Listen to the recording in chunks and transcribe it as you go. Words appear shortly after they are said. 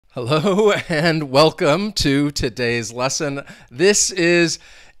Hello and welcome to today's lesson.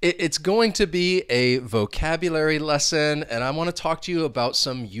 It's going to be a vocabulary lesson, and I want to talk to you about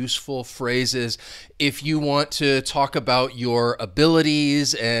some useful phrases if you want to talk about your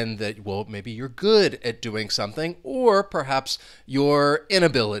abilities and that, well, maybe you're good at doing something, or perhaps your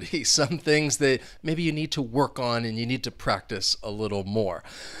inability, some things that maybe you need to work on and you need to practice a little more.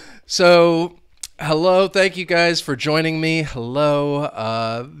 So, hello, thank you guys for joining me.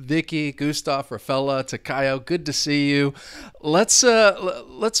 Hello, Vicky, Gustav, Rafaela, Takayo, good to see you. Let's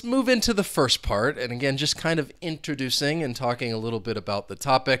move into the first part, and again, just kind of introducing and talking a little bit about the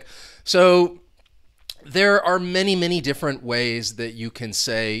topic. So, there are many, many different ways that you can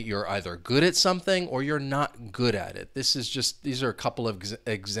say you're either good at something or you're not good at it. These are a couple of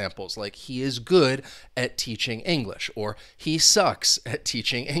examples, like he is good at teaching English or he sucks at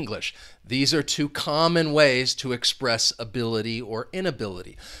teaching English. These are two common ways to express ability or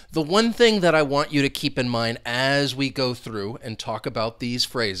inability. The one thing that I want you to keep in mind as we go through and talk about these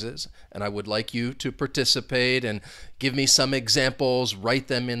phrases, and I would like you to participate and give me some examples, write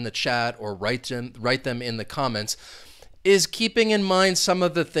them in the chat or write them in the comments, is keeping in mind some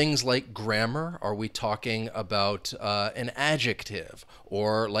of the things like grammar. Are we talking about an adjective,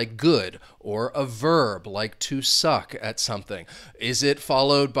 or like good, or a verb like to suck at something? Is it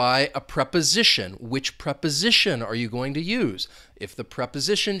followed by a preposition? Which preposition are you going to use? If the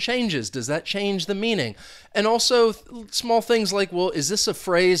preposition changes, does that change the meaning? And also small things like, well, is this a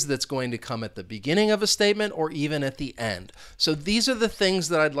phrase that's going to come at the beginning of a statement or even at the end? So these are the things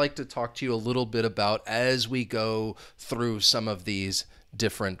that I'd like to talk to you a little bit about as we go through some of these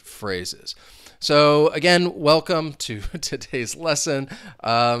different phrases. So again, welcome to today's lesson.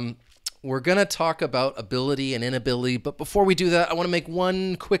 We're going to talk about ability and inability, but before we do that, I want to make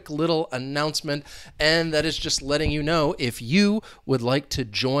one quick little announcement, and that is just letting you know if you would like to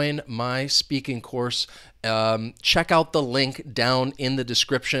join my speaking course, check out the link down in the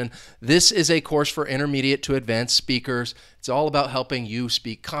description. This is a course for intermediate to advanced speakers. It's all about helping you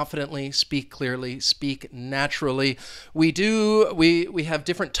speak confidently, speak clearly, speak naturally. We have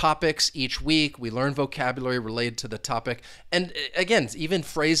different topics each week. We learn vocabulary related to the topic. And again, even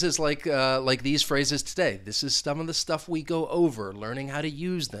phrases like these phrases today. This is some of the stuff we go over, learning how to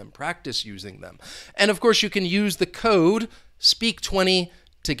use them, practice using them. And of course, you can use the code SPEAK20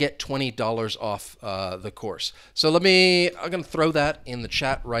 to get $20 off the course. So I'm going to throw that in the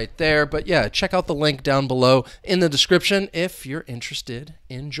chat right there. But yeah, check out the link down below in the description if you're interested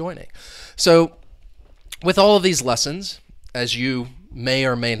in joining. So with all of these lessons, as you may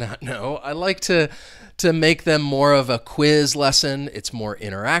or may not know, I like to make them more of a quiz lesson. It's more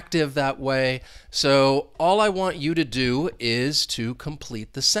interactive that way. So all I want you to do is to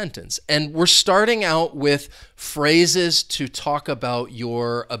complete the sentence. And we're starting out with phrases to talk about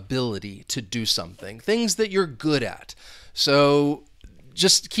your ability to do something, things that you're good at. So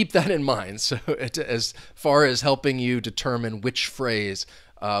just keep that in mind, so as far as helping you determine which phrase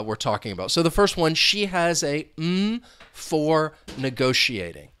we're talking about. So the first one, she has a for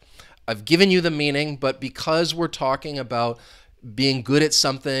negotiating. I've given you the meaning, but because we're talking about being good at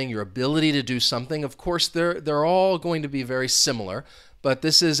something, your ability to do something, of course, they're all going to be very similar, but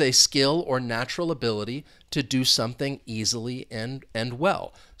this is a skill or natural ability to do something easily and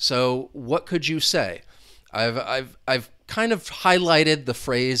well. So what could you say? I've kind of highlighted the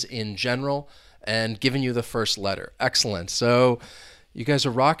phrase in general and given you the first letter. Excellent. So you guys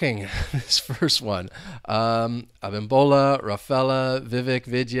are rocking this first one. Abimbola, Rafaela, Vivek,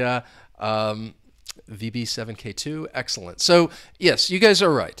 Vidya, VB7K2, excellent. So yes, you guys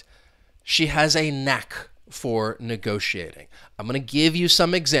are right. She has a knack for negotiating. I'm going to give you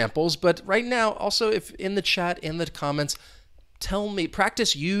some examples, but right now, also if in the chat, in the comments,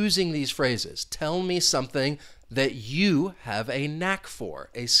 practice using these phrases. Tell me something that you have a knack for,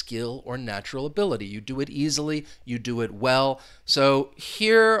 a skill or natural ability. You do it easily, you do it well. So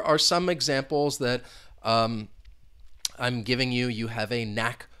here are some examples that I'm giving you. You have a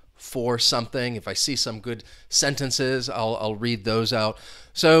knack for something. If I see some good sentences, I'll read those out.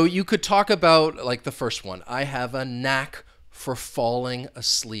 So you could talk about, like the first one, I have a knack for falling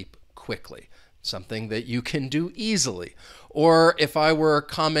asleep quickly. Something that you can do easily. Or if I were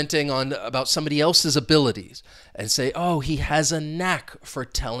commenting about somebody else's abilities and say, oh, he has a knack for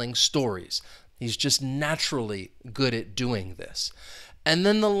telling stories. He's just naturally good at doing this. And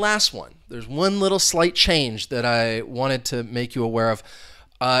then the last one, there's one little slight change that I wanted to make you aware of.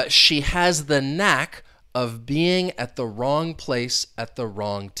 She has the knack of being at the wrong place at the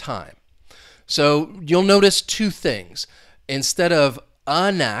wrong time. So you'll notice two things. Instead of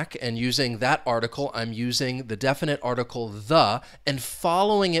a knack, and using that article, I'm using the definite article the and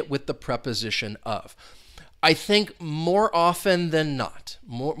following it with the preposition of. I think more often than not,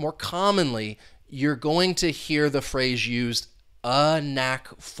 more commonly, you're going to hear the phrase used, a knack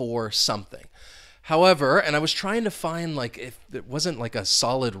for something. However, and I was trying to find like if it wasn't like a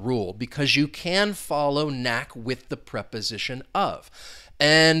solid rule, because you can follow knack with the preposition of.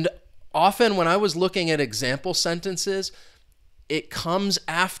 And often when I was looking at example sentences, it comes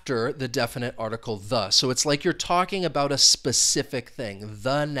after the definite article the. So it's like you're talking about a specific thing,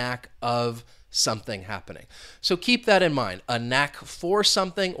 the knack of something happening. So keep that in mind, a knack for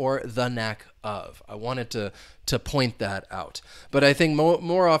something or the knack of. I wanted to point that out. But I think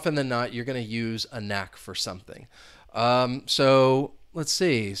more often than not, you're going to use a knack for something. So let's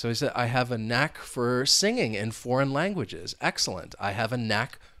see. So he said, I have a knack for singing in foreign languages. Excellent. I have a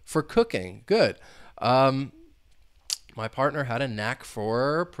knack for cooking. Good. My partner had a knack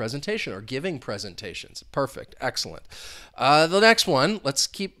for presentation or giving presentations. Perfect. Excellent. The next one, let's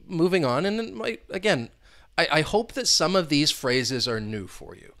keep moving on. And again, I hope that some of these phrases are new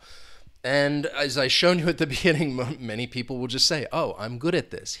for you. And as I shown you at the beginning, many people will just say, oh, I'm good at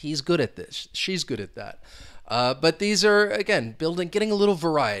this. He's good at this. She's good at that. But these are, again, getting a little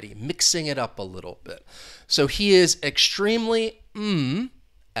variety, mixing it up a little bit. So he is extremely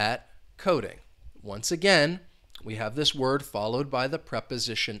at coding. Once again, we have this word followed by the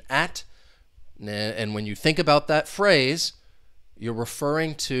preposition at. And when you think about that phrase, you're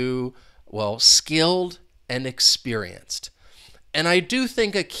referring to, well, skilled and experienced. And I do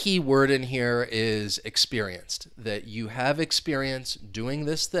think a key word in here is experienced, that you have experience doing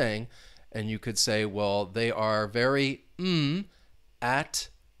this thing, and you could say, well, they are very at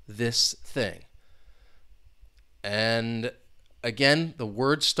this thing. And again, the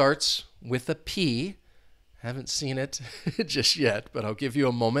word starts with a P. Haven't seen it just yet, but I'll give you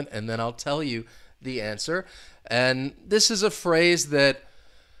a moment and then I'll tell you the answer. And this is a phrase that,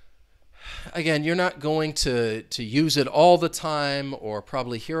 again, you're not going to use it all the time or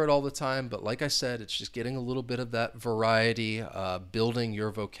probably hear it all the time, but like I said, it's just getting a little bit of that variety, building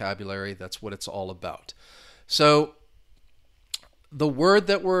your vocabulary. That's what it's all about. So the word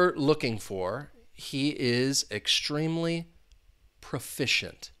that we're looking for, he is extremely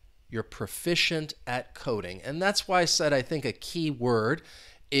proficient. You're proficient at coding. And that's why I said I think a key word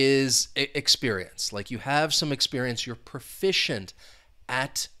is experience. Like you have some experience, you're proficient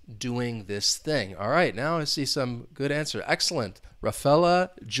at doing this thing. All right, now I see some good answer. Excellent. Rafaela,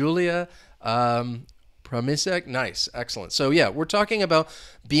 Julia, Pramisek, nice, excellent. So yeah, we're talking about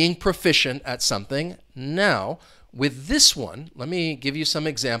being proficient at something. Now, with this one, let me give you some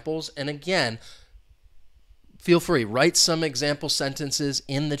examples. And again, feel free, write some example sentences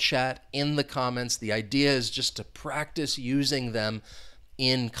in the chat, in the comments. The idea is just to practice using them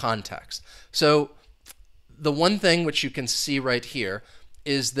in context. So the one thing which you can see right here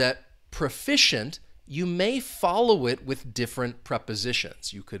is that proficient, you may follow it with different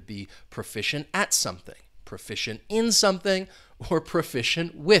prepositions. You could be proficient at something, proficient in something, or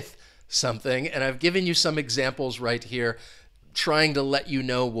proficient with something. And I've given you some examples right here trying to let you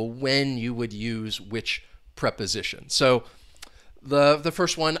know, well, when you would use which preposition. So the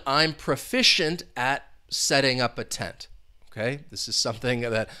first one, I'm proficient at setting up a tent. Okay, this is something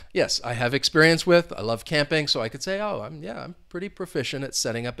that, yes, I have experience with. I love camping, so I could say, oh, I'm pretty proficient at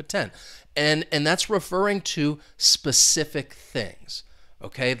setting up a tent. And that's referring to specific things.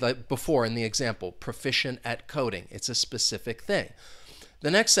 Okay, like before in the example, proficient at coding. It's a specific thing. The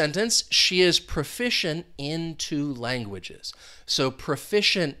next sentence, she is proficient in 2 languages. So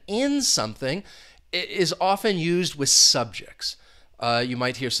proficient in something is often used with subjects. You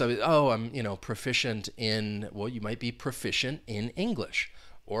might hear somebody, oh, I'm proficient in, well, you might be proficient in English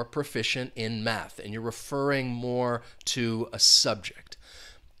or proficient in math, and you're referring more to a subject.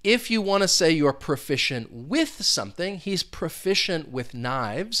 If you want to say you're proficient with something, he's proficient with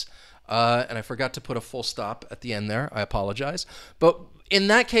knives, and I forgot to put a full stop at the end there, I apologize. But in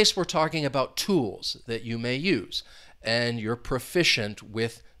that case, we're talking about tools that you may use, and you're proficient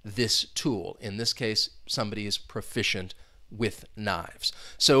with this tool. In this case, somebody is proficient with knives.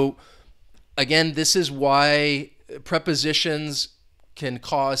 So again, this is why prepositions can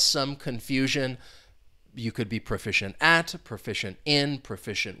cause some confusion. You could be proficient at, proficient in,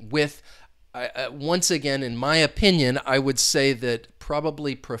 proficient with. Once again, in my opinion, I would say that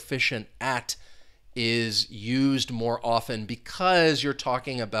probably proficient at is used more often because you're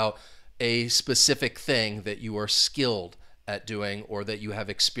talking about a specific thing that you are skilled at doing or that you have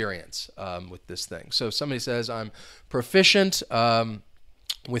experience with this thing. So somebody says, I'm proficient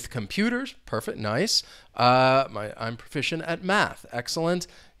With computers, perfect, nice. I'm proficient at math, excellent.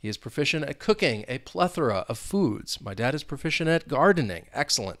 He is proficient at cooking a plethora of foods. My dad is proficient at gardening,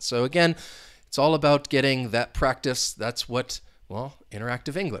 excellent. So again, it's all about getting that practice. That's what, well,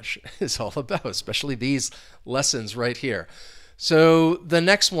 interactive English is all about, especially these lessons right here. So the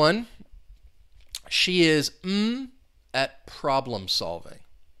next one, she is at problem solving.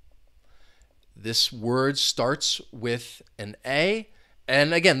 This word starts with an A.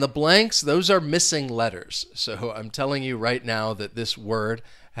 And again, the blanks, those are missing letters. So I'm telling you right now that this word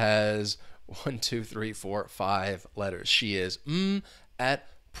has 1, 2, 3, 4, 5 letters. She is at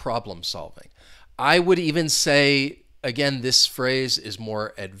problem solving. I would even say, again, this phrase is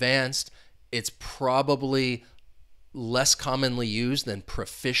more advanced. It's probably less commonly used than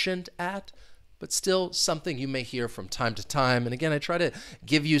proficient at, but still something you may hear from time to time. And again, I try to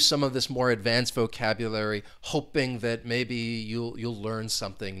give you some of this more advanced vocabulary, hoping that maybe you'll learn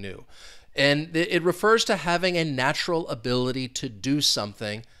something new. And it refers to having a natural ability to do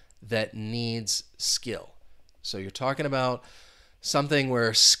something that needs skill. So you're talking about something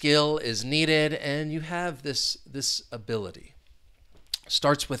where skill is needed and you have this ability.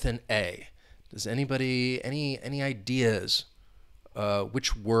 Starts with an A. Does anybody, any ideas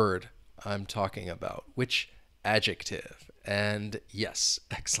which word I'm talking about? Which adjective? And yes,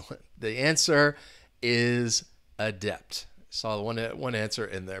 excellent. The answer is adept. Saw one answer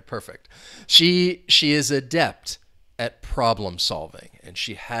in there. Perfect. She is adept at problem solving, and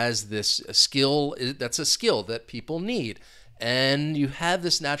she has this skill. That's a skill that people need, and you have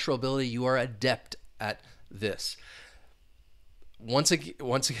this natural ability. You are adept at this. Once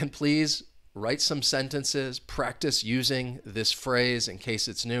again, please write some sentences, practice using this phrase in case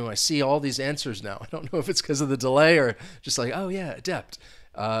it's new. I see all these answers now. I don't know if it's because of the delay or just like, oh yeah, adept.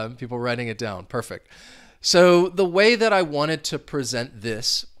 People writing it down. Perfect. So the way that I wanted to present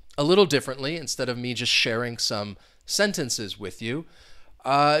this a little differently, instead of me just sharing some sentences with you,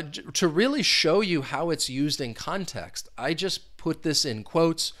 to really show you how it's used in context, I just put this in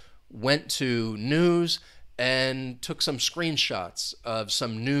quotes, went to news, and took some screenshots of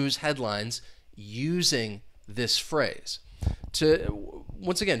some news headlines using this phrase.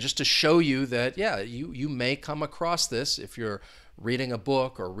 Once again, just to show you that, yeah, you may come across this if you're reading a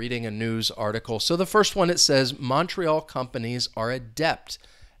book or reading a news article. So the first one, it says, Montreal companies are adept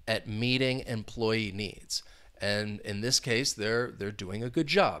at meeting employee needs. And in this case, they're doing a good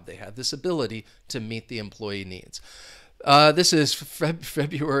job. They have this ability to meet the employee needs. This is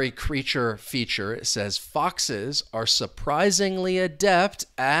February Creature Feature. It says, foxes are surprisingly adept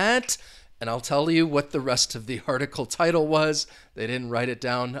at, and I'll tell you what the rest of the article title was. They didn't write it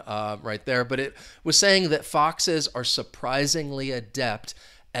down right there, but it was saying that foxes are surprisingly adept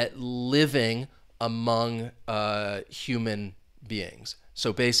at living among human beings.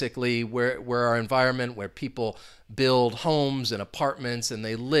 So basically, where our environment, where people build homes and apartments and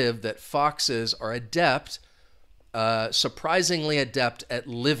they live, that foxes are adept, surprisingly adept at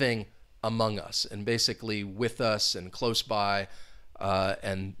living among us and basically with us and close by.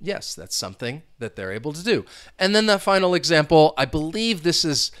 And yes, that's something that they're able to do. And then the final example, I believe this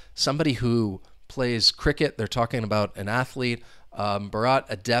is somebody who plays cricket. They're talking about an athlete. Bharat,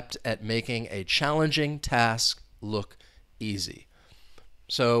 adept at making a challenging task look easy.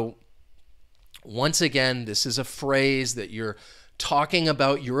 So once again, this is a phrase that you're talking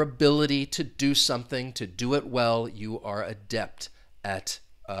about your ability to do something, to do it well. You are adept at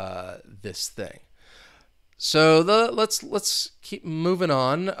this thing. So let's keep moving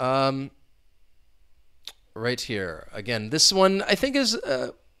on. Right here, again, this one I think is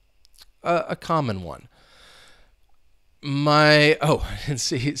a common one. I didn't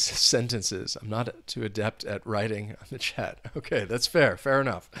see sentences. I'm not too adept at writing on the chat. Okay, that's fair. Fair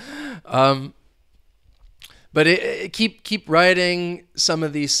enough. But keep writing some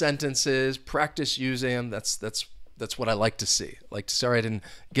of these sentences. Practice using them. That's what I like to see. Sorry, I didn't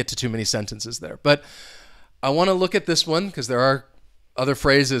get to too many sentences there. But I want to look at this one because there are other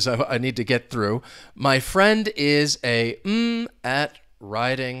phrases I need to get through. My friend is at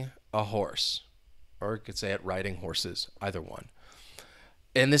riding a horse. Or you could say at riding horses, either one.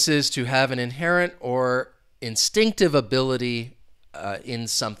 And this is to have an inherent or instinctive ability in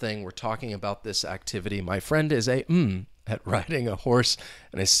something. We're talking about this activity. My friend is at riding a horse.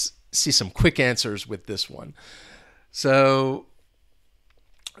 And I see some quick answers with this one. So,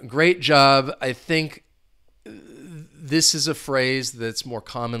 great job. I think this is a phrase that's more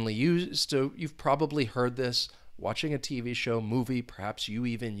commonly used. So you've probably heard this watching a TV show, movie. Perhaps you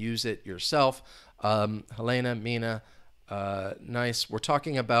even use it yourself. Helena, Mina, nice. We're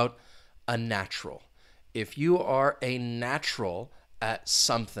talking about a natural. If you are a natural at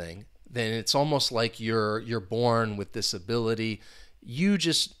something, then it's almost like you're born with this ability. You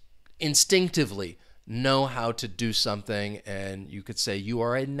just instinctively know how to do something, and you could say you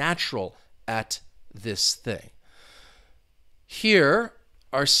are a natural at this thing. Here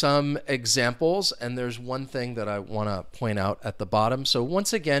are some examples, and there's one thing that I want to point out at the bottom. So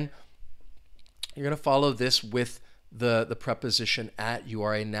once again, you're going to follow this with the preposition at. You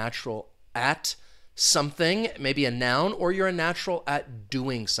are a natural at something, maybe a noun, or you're a natural at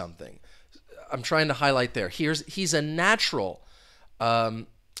doing something. I'm trying to highlight there. He's a natural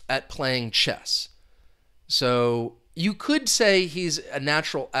at playing chess. So you could say he's a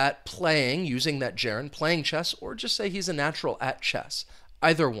natural at playing, using that gerund, playing chess, or just say he's a natural at chess.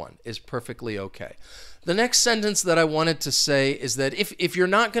 Either one is perfectly okay. The next sentence that I wanted to say is that if you're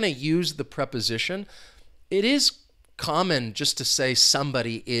not going to use the preposition, it is common just to say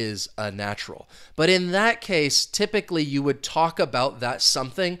somebody is a natural. But in that case, typically you would talk about that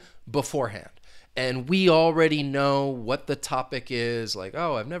something beforehand. And we already know what the topic is, like,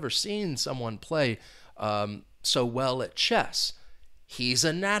 oh, I've never seen someone play so well at chess. He's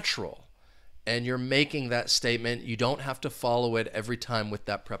a natural. And you're making that statement. You don't have to follow it every time with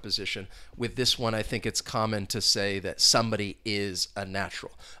that preposition. With this one, I think it's common to say that somebody is a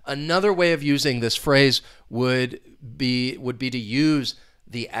natural. Another way of using this phrase would be to use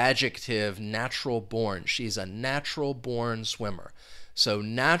the adjective natural born. She's a natural born swimmer. So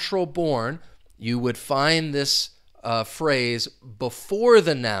natural born, you would find this phrase before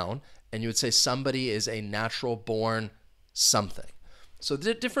the noun, and you would say somebody is a natural born something. So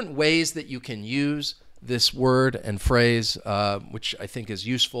there are different ways that you can use this word and phrase, which I think is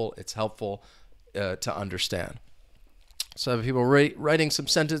useful. It's helpful to understand. So I have people writing some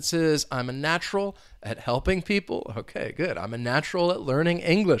sentences. I'm a natural at helping people. Okay, good. I'm a natural at learning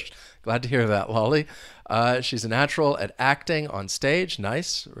English. Glad to hear that, Lolly. She's a natural at acting on stage.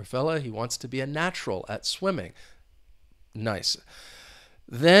 Nice. Rafaela, he wants to be a natural at swimming. Nice.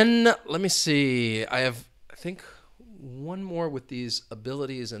 Then, let me see. I think, one more with these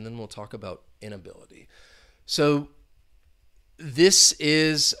abilities, and then we'll talk about inability. So this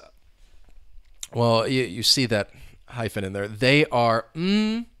is, well, you see that hyphen in there. They are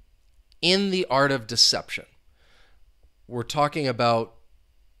in the art of deception. We're talking about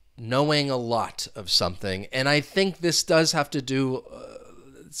knowing a lot of something, and I think this does have to do,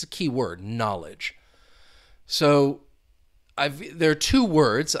 it's a key word, knowledge. So there are two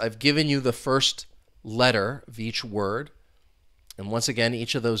words. I've given you the first letter of each word, and once again,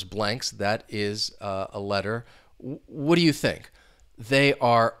 each of those blanks, that is a letter. What do you think? They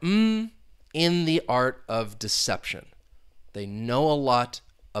are in the art of deception. They know a lot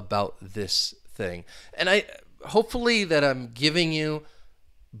about this thing. And hopefully that I'm giving you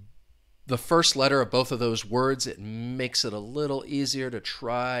the first letter of both of those words. It makes it a little easier to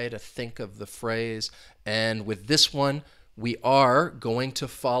try to think of the phrase. And with this one, we are going to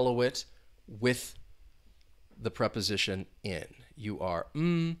follow it with the preposition in. You are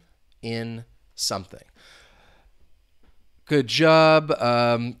in something. Good job,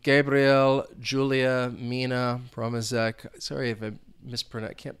 Gabriel, Julia, Mina, Promazek. Sorry if I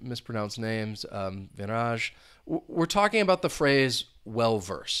can't mispronounce names. Vinraj. We're talking about the phrase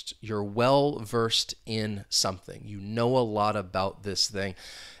well-versed. You're well-versed in something. You know a lot about this thing.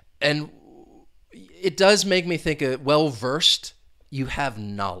 And it does make me think of well-versed, you have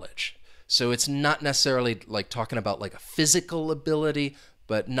knowledge. So it's not necessarily like talking about like a physical ability,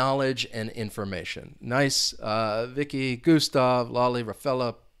 but knowledge and information. Nice. Vicky, Gustav, Lolly,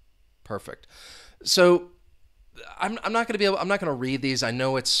 Rafaela, perfect. So I'm not going to read these. I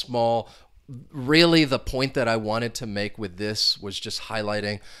know it's small. Really, the point that I wanted to make with this was just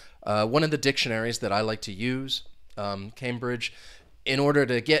highlighting one of the dictionaries that I like to use, Cambridge, in order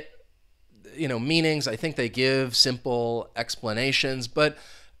to get meanings. I think they give simple explanations, but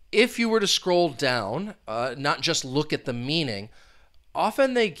if you were to scroll down, not just look at the meaning,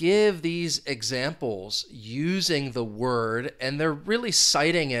 often they give these examples using the word, and they're really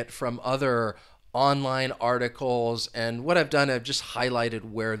citing it from other online articles. And what I've done, I've just highlighted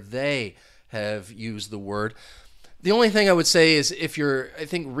where they have used the word. The only thing I would say is I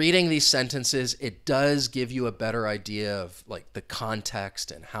think reading these sentences, it does give you a better idea of like the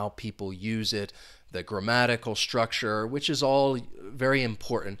context and how people use it, the grammatical structure, which is all very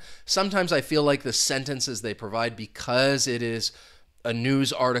important. Sometimes I feel like the sentences they provide, because it is a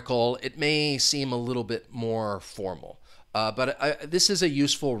news article, it may seem a little bit more formal. But this is a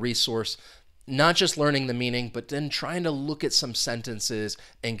useful resource, not just learning the meaning, but then trying to look at some sentences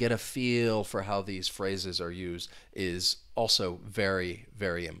and get a feel for how these phrases are used is also very,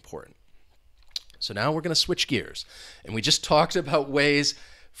 very important. So now we're going to switch gears. And we just talked about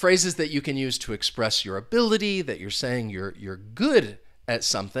phrases that you can use to express your ability, that you're saying you're good at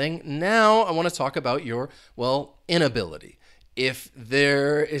something. Now I want to talk about your, well, inability. If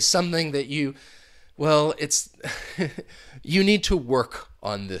there is something that it's you need to work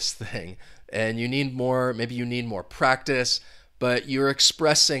on this thing and maybe you need more practice, but you're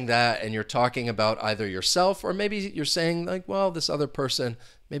expressing that and you're talking about either yourself or maybe you're saying like, well, this other person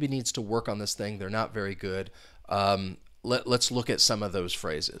maybe needs to work on this thing. They're not very good. Let's look at some of those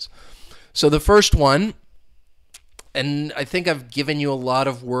phrases. So the first one, and I think I've given you a lot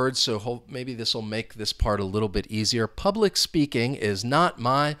of words, so maybe this will make this part a little bit easier. Public speaking is not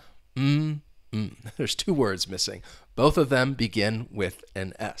my There's two words missing. Both of them begin with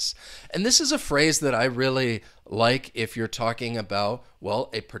an S. And this is a phrase that I really like if you're talking about, well,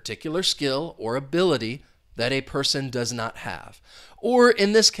 a particular skill or ability that a person does not have. Or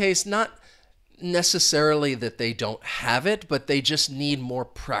in this case, not necessarily that they don't have it, but they just need more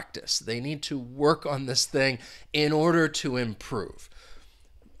practice. They need to work on this thing in order to improve.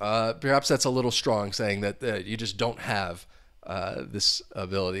 Perhaps that's a little strong saying that you just don't have this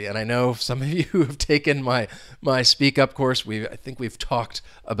ability. And I know some of you who have taken my Speak Up course, I think we've talked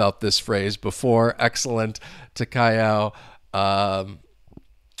about this phrase before. Excellent, Takayao,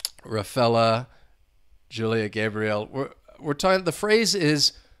 Rafaela, Julia, Gabriel. We're talking. The phrase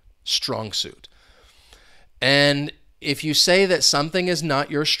is strong suit. And if you say that something is not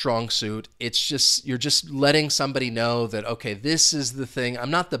your strong suit, you're just letting somebody know that, okay, this is the thing.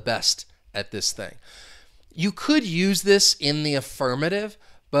 I'm not the best at this thing. You could use this in the affirmative,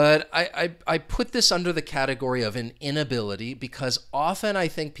 but I put this under the category of an inability because often I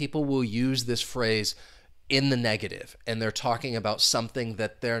think people will use this phrase in the negative and they're talking about something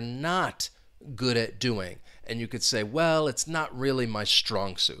that they're not good at doing. And you could say, well, it's not really my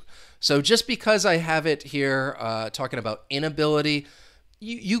strong suit. So just because I have it here talking about inability,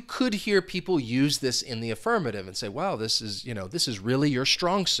 you could hear people use this in the affirmative and say, wow, this is really your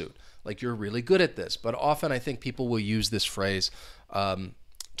strong suit. Like you're really good at this. But often I think people will use this phrase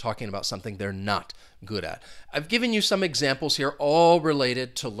talking about something they're not good at. I've given you some examples here, all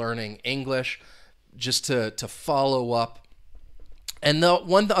related to learning English, just to follow up. And the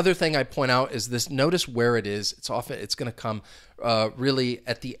one other thing I point out is this, notice where it is. It's going to come really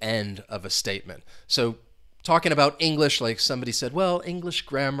at the end of a statement. So talking about English, like somebody said, well, English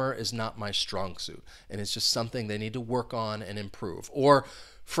grammar is not my strong suit. And it's just something they need to work on and improve. Or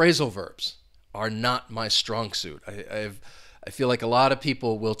phrasal verbs are not my strong suit. I feel like a lot of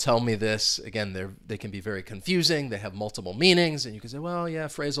people will tell me this. Again, they can be very confusing. They have multiple meanings. And you can say, well, yeah,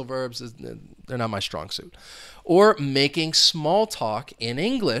 phrasal verbs, they're not my strong suit. Or making small talk in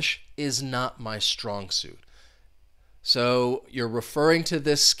English is not my strong suit. So you're referring to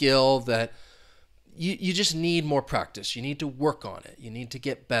this skill that you just need more practice. You need to work on it. You need to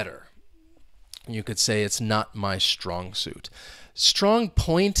get better. You could say it's not my strong suit. Strong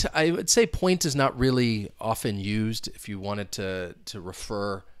point, I would say point is not really often used if you wanted to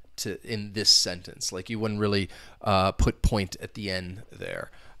refer to in this sentence. Like you wouldn't really put point at the end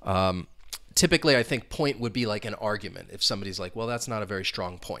there. Typically, I think point would be like an argument. If somebody's like, well, that's not a very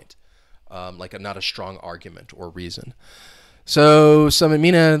strong point, not a strong argument or reason. So,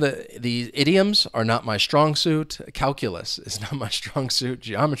 Samimina, the idioms are not my strong suit. Calculus is not my strong suit.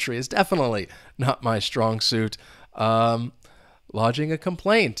 Geometry is definitely not my strong suit. Lodging a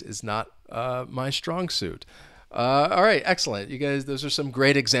complaint is not my strong suit. All right, excellent. You guys, those are some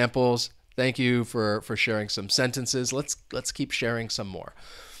great examples. Thank you for sharing some sentences. Let's keep sharing some more.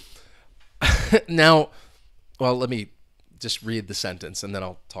 Now, well, let me just read the sentence and then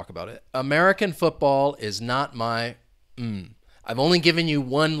I'll talk about it. American football is not my I've only given you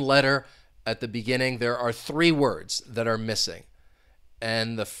one letter at the beginning. There are three words that are missing.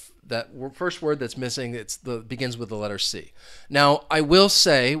 And that first word that's missing, begins with the letter C. Now, I will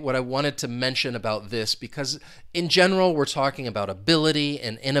say what I wanted to mention about this, because in general, we're talking about ability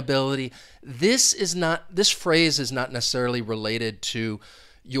and inability. This phrase is not necessarily related to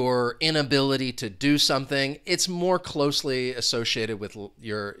your inability to do something. It's more closely associated with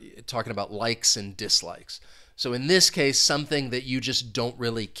your talking about likes and dislikes. So in this case, something that you just don't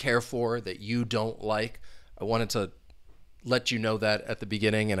really care for, that you don't like. I wanted to let you know that at the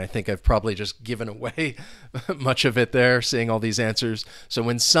beginning, and I think I've probably just given away much of it there, seeing all these answers. So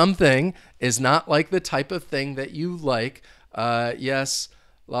when something is not like the type of thing that you like, yes,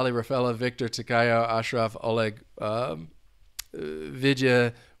 Lali, Rafaela, Victor, Takayo, Ashraf, Oleg,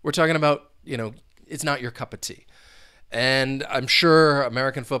 Vidya, we're talking about, it's not your cup of tea. And I'm sure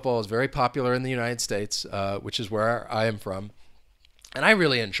American football is very popular in the United States, which is where I am from, and I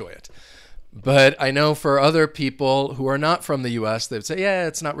really enjoy it. But I know for other people who are not from the US, they would say, yeah,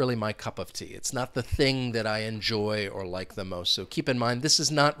 it's not really my cup of tea. It's not the thing that I enjoy or like the most. So keep in mind, this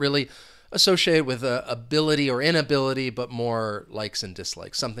is not really associated with ability or inability, but more likes and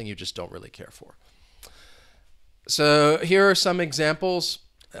dislikes, something you just don't really care for. So here are some examples.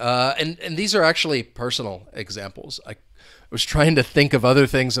 And these are actually personal examples. I was trying to think of other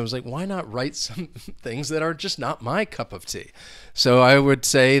things. I was like, why not write some things that are just not my cup of tea? So I would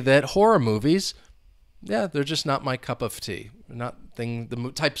say that horror movies, yeah, they're just not my cup of tea. Not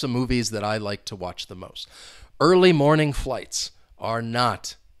the types of movies that I like to watch the most. Early morning flights are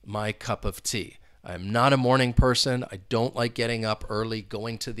not my cup of tea. I'm not a morning person. I don't like getting up early,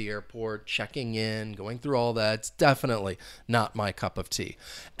 going to the airport, checking in, going through all that. It's definitely not my cup of tea.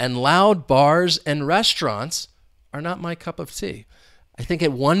 And loud bars and restaurants are not my cup of tea. I think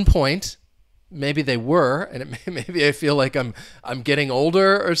at one point, maybe they were, and maybe I feel like I'm getting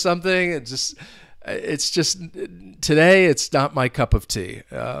older or something. It's just today it's not my cup of tea.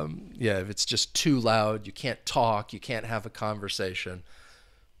 Yeah, if it's just too loud, you can't talk, you can't have a conversation.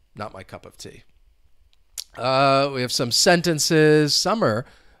 Not my cup of tea. We have some sentences. Summer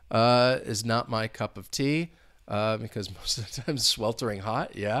is not my cup of tea because most of the time it's sweltering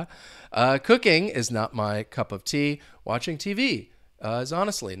hot. Yeah. Cooking is not my cup of tea. Watching TV is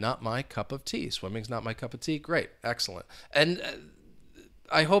honestly not my cup of tea. Swimming's not my cup of tea. Great. Excellent. And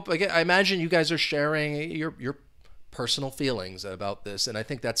I hope, again, I imagine you guys are sharing your personal feelings about this, and I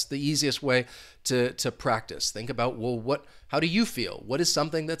think that's the easiest way to practice. Think about, well, how do you feel? What is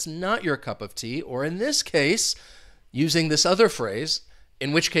something that's not your cup of tea? Or in this case, using this other phrase,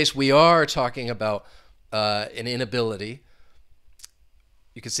 in which case we are talking about an inability.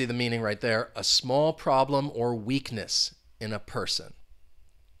 You can see the meaning right there. A small problem or weakness in a person.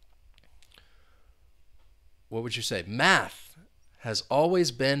 What would you say? Math has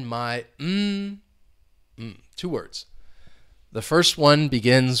always been my two words. The first one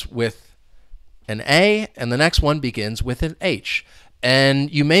begins with an A, and the next one begins with an H.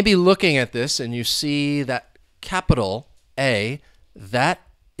 And you may be looking at this and you see that capital A. That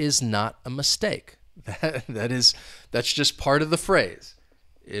is not a mistake. That's just part of the phrase.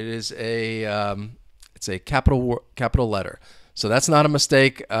 It is it's a capital letter. So that's not a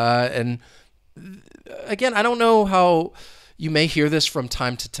mistake. And again, I don't know how you may hear this from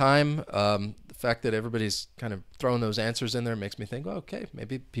time to time. The fact that everybody's kind of throwing those answers in there makes me think, oh, okay,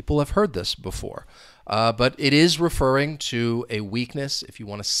 maybe people have heard this before. But it is referring to a weakness. If you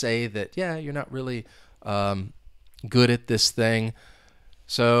want to say that, yeah, you're not really good at this thing.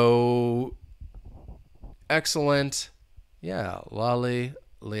 So excellent. Yeah, Lali,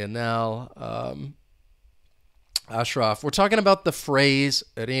 Lionel, Ashraf. We're talking about the phrase,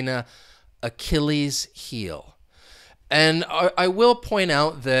 Irina, Achilles' heel. And I will point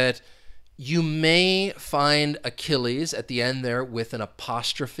out that you may find Achilles at the end there with an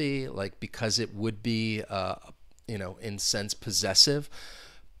apostrophe, like because it would be, in sense possessive.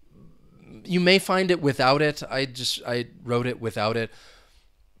 You may find it without it. I wrote it without it.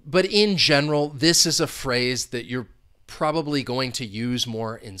 But in general, this is a phrase that you're probably going to use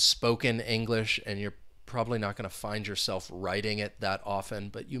more in spoken English, and you're probably not going to find yourself writing it that often,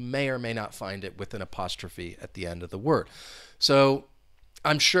 but you may or may not find it with an apostrophe at the end of the word. So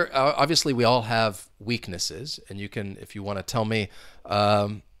I'm sure, obviously, we all have weaknesses, and you can, if you want to tell me,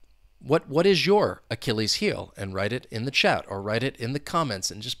 what is your Achilles heel, and write it in the chat or write it in the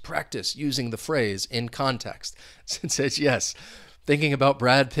comments, and just practice using the phrase in context. It says, yes, thinking about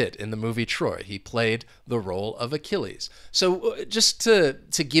Brad Pitt in the movie Troy, he played the role of Achilles. So just to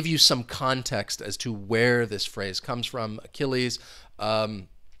give you some context as to where this phrase comes from, Achilles,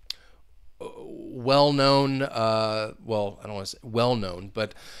 well-known, well, I don't want to say well-known,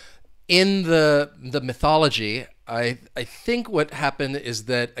 but in the mythology, I think what happened is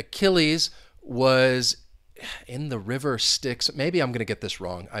that Achilles was in the river Styx. Maybe I'm going to get this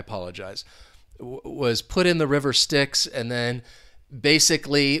wrong. I apologize. Was put in the river Styx and then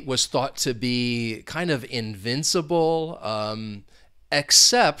basically was thought to be kind of invincible,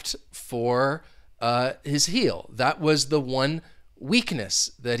 except for his heel. That was the one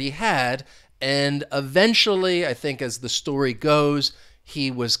weakness that he had. And eventually, I think as the story goes, he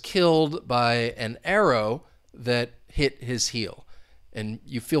was killed by an arrow that hit his heel. And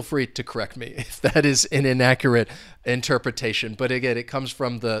you feel free to correct me if that is an inaccurate interpretation. But again, it comes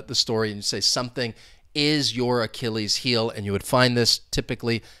from the story, and you say something is your Achilles heel, and you would find this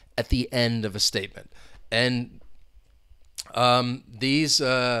typically at the end of a statement. And these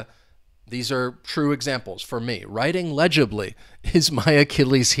are true examples for me. Writing legibly is my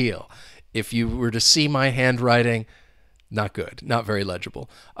Achilles heel. If you were to see my handwriting, Not good, not very legible.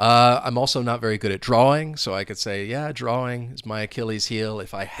 I'm also not very good at drawing, so I could say, yeah, drawing is my Achilles heel.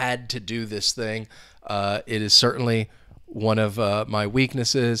 If I had to do this thing, it is certainly one of my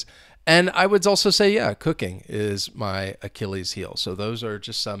weaknesses. And I would also say, yeah, cooking is my Achilles heel. So those are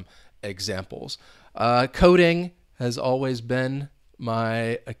just some examples. Coding has always been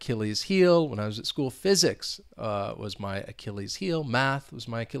my Achilles heel. When I was at school, physics was my Achilles heel. Math was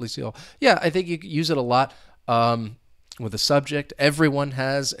my Achilles heel. Yeah, I think you could use it a lot. With a subject. Everyone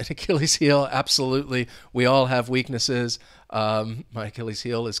has an Achilles heel. Absolutely. We all have weaknesses. My Achilles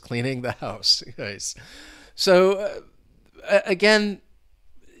heel is cleaning the house, guys. So again,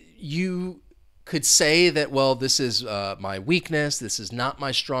 you could say that, well, this is my weakness. This is not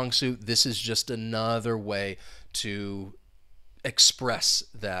my strong suit. This is just another way to express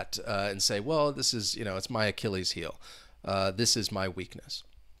that and say, well, this is, it's my Achilles heel. This is my weakness.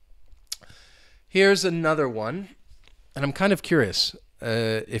 Here's another one. And I'm kind of curious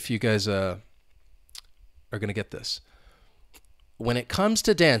if you guys are going to get this. When it comes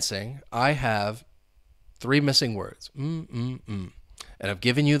to dancing, I have 3 missing words. And I've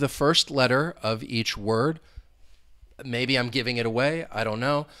given you the first letter of each word. Maybe I'm giving it away. I don't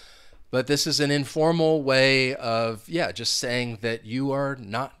know. But this is an informal way of, just saying that you are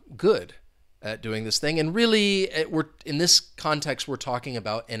not good at doing this thing. And really, in this context, we're talking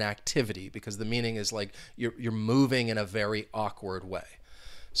about an activity, because the meaning is like you're moving in a very awkward way.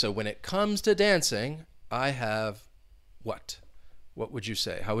 So when it comes to dancing, I have what? What would you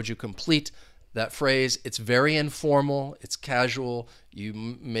say? How would you complete that phrase? It's very informal. It's casual. You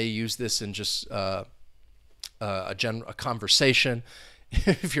may use this in just a conversation.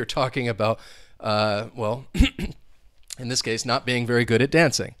 If you're talking about, well, in this case, not being very good at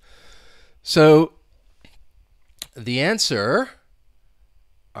dancing. So the answer,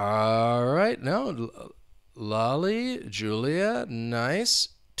 all right, no, Lolly, Julia, nice,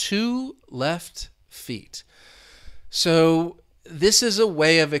 2 left feet. So this is a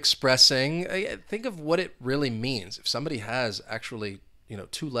way of expressing, think of what it really means. If somebody has actually,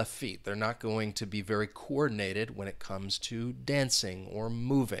 2 left feet, they're not going to be very coordinated when it comes to dancing or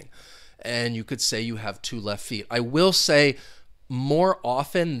moving. And you could say you have 2 left feet. I will say, more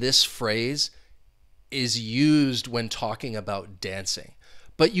often this phrase is used when talking about dancing,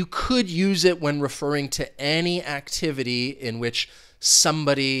 but you could use it when referring to any activity in which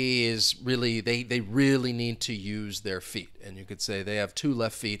somebody is really, they really need to use their feet. And you could say they have 2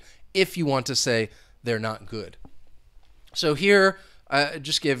 left feet if you want to say they're not good. So here, I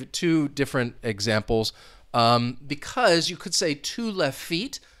just give 2 different examples because you could say 2 left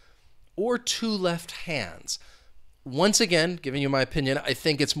feet or 2 left hands. Once again, giving you my opinion, I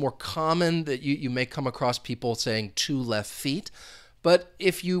think it's more common that you may come across people saying 2 left feet. But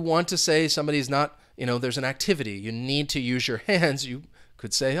if you want to say somebody's not, there's an activity, you need to use your hands, you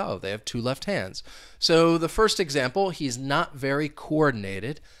could say, oh, they have 2 left hands. So the first example, he's not very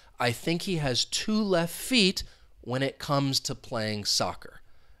coordinated. I think he has 2 left feet when it comes to playing soccer.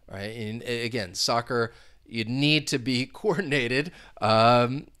 Right? And again, soccer, you need to be coordinated.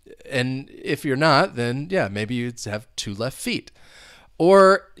 And if you're not, then maybe you'd have 2 left feet.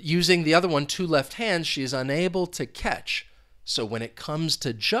 Or using the other one, 2 left hands, she's unable to catch. So when it comes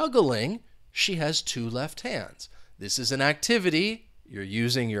to juggling, she has 2 left hands. This is an activity. You're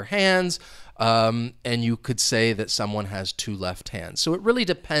using your hands, and you could say that someone has 2 left hands. So it really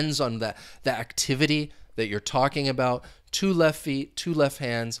depends on the activity that you're talking about. 2 left feet, 2 left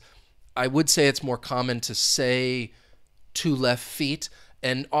hands. I would say it's more common to say 2 left feet,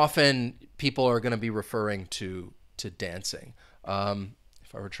 and often people are going to be referring to dancing.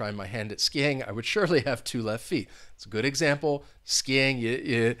 If I were trying my hand at skiing, I would surely have 2 left feet. It's a good example. Skiing,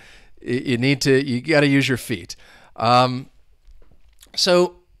 you got to use your feet.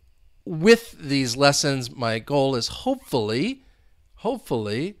 So with these lessons, my goal is hopefully,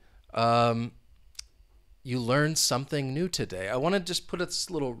 you learned something new today. I want to just put a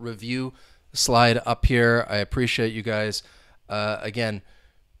little review slide up here. I appreciate you guys, again,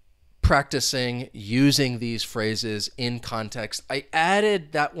 practicing using these phrases in context. I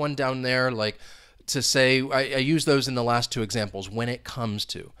added that one down there, like to say, I use those in the last 2 examples, when it comes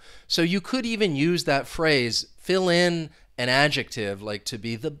to. So you could even use that phrase, fill in an adjective, like to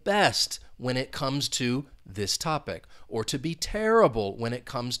be the best when it comes to this topic, or to be terrible when it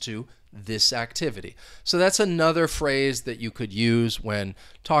comes to this activity. So that's another phrase that you could use when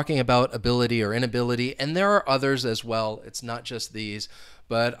talking about ability or inability, and there are others as well. It's not just these,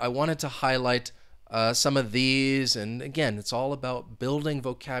 but I wanted to highlight some of these, and again, it's all about building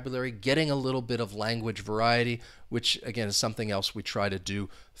vocabulary, getting a little bit of language variety, which again is something else we try to do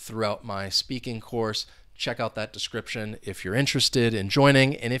throughout my speaking course. check out that description if you're interested in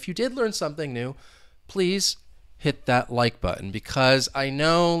joining. And if you did learn something new, please hit that like button, because I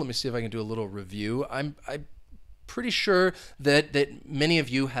know, let me see if I can do a little review. I'm pretty sure that many of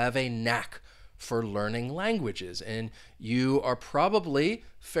you have a knack for learning languages, and you are probably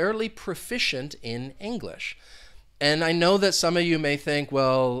fairly proficient in English. And I know that some of you may think,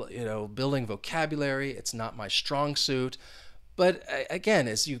 well, building vocabulary, it's not my strong suit. But again,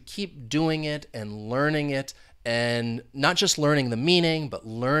 as you keep doing it and learning it, and not just learning the meaning, but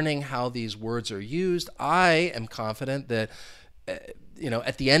learning how these words are used, I am confident that,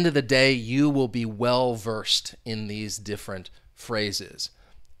 at the end of the day, you will be well versed in these different phrases.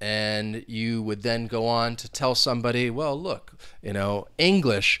 And you would then go on to tell somebody, well, look,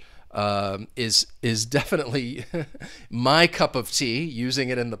 English is definitely my cup of tea, using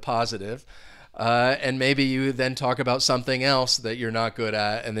it in the positive. And maybe you then talk about something else that you're not good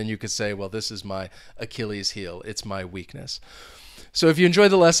at, and then you could say, well, this is my Achilles heel. It's my weakness. So if you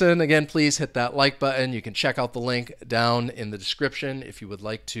enjoyed the lesson, again, please hit that like button. You can check out the link down in the description if you would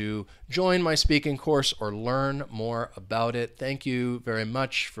like to join my speaking course or learn more about it. Thank you very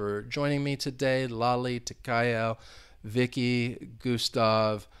much for joining me today. Lali, Takayao, Vicky,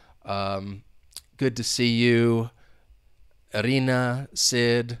 Gustav, good to see you. Irina,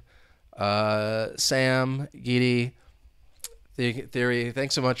 Sid, Sam, Gidi, Theory,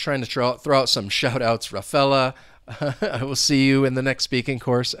 thanks so much. Trying to throw out some shout outs. Rafaela, I will see you in the next speaking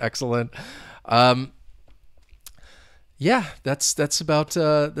course. Excellent. Yeah, that's about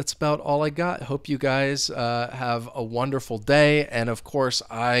all I got. Hope you guys have a wonderful day, and of course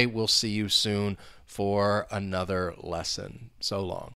I will see you soon for another lesson. So long.